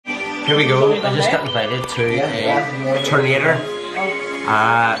Here we go. I just got invited to a Tornado.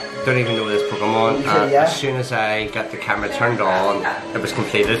 Don't even know this Pokemon. As soon as I got the camera turned on, it was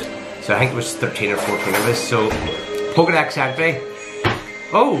completed. So I think it was 13 or 14 of us. So Pokedex entry.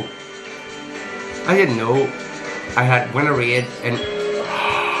 Oh, I didn't know. I had won a raid and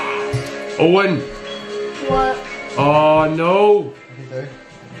Owen. What? Oh no.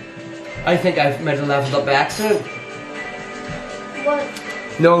 I think I've made a leveled up by accident. What?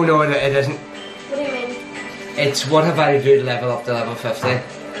 No, it isn't. What do you mean? It's what have I to do to level up to level 50?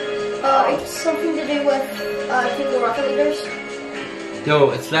 It's something to do with Team Rocket Leaders.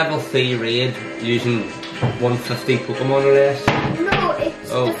 No, it's level 3 raid using 150 Pokemon or less. No, it's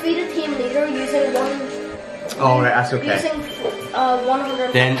defeat a team leader using one. Oh right, that's okay. Using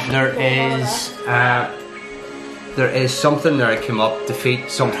 100. Then there is something there that came up, defeat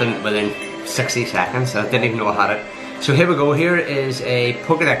something within 60 seconds. I didn't even know I had it. So here we go, here is a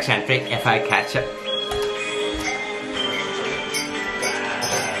Pokedex entry if I catch it.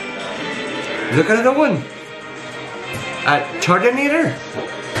 Look at it, Owen. Turtonator?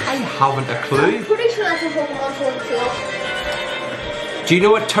 I haven't a clue. I'm pretty sure that's a Pokemon called Tail. Do you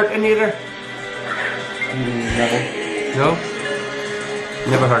know what Turtonator? Never. No?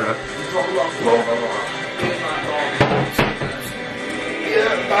 Never heard of it.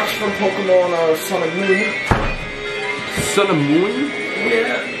 Yeah, that's from Pokemon Sun and Moon. Sun and Moon?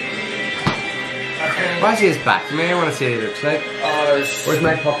 Yeah. Why is he his back to me? I want to see what he looks like. Where's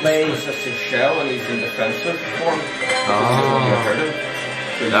my puppy? It's just his shell and he's in defensive form. Oh.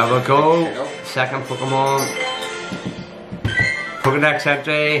 There we go. Second Pokemon. Pokedex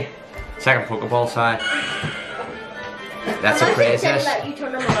entry. Second Pokeball side. That's a Praises. Imagine they didn't let you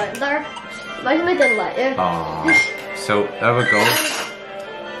turn them around there. Imagine they didn't let you. Oh. So there we go.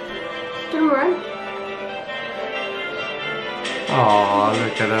 Turn them around. Oh,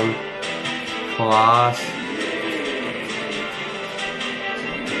 look at him. Class.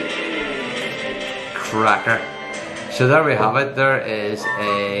 Cracker. So there we have it. There is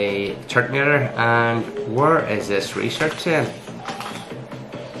a Turtonator, and where is this research saying?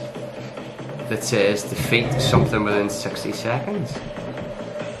 That says defeat something within 60 seconds.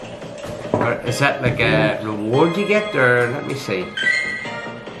 Or is that like a reward you get, or let me see.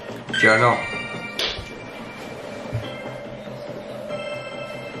 Journal.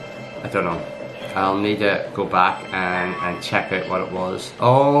 I don't know. I'll need to go back and check out what it was.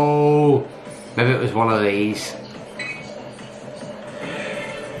 Oh, maybe it was one of these.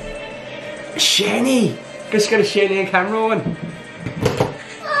 Shiny! Just got a shiny in camera one.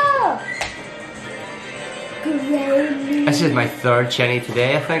 Oh! Great. This is my third shiny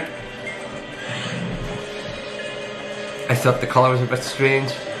today, I think. I thought the colour was a bit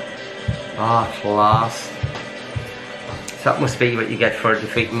strange. Ah, class. So that must be what you get for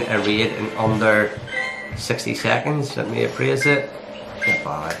defeating a raid in under 60 seconds. Let me appraise it. Not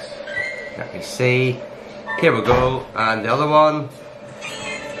bad. Let me see. Here we go. And the other one.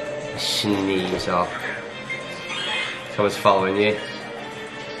 Sneeze off. Someone's following you.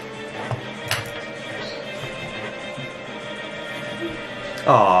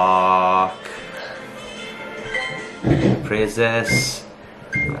 Aww. Praise this.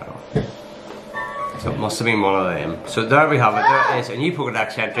 No. So it must have been one of them. So there we have it. There is a new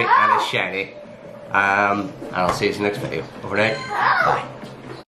Pokedex entry and a shiny. And I'll see you in the next video. Over now. Bye.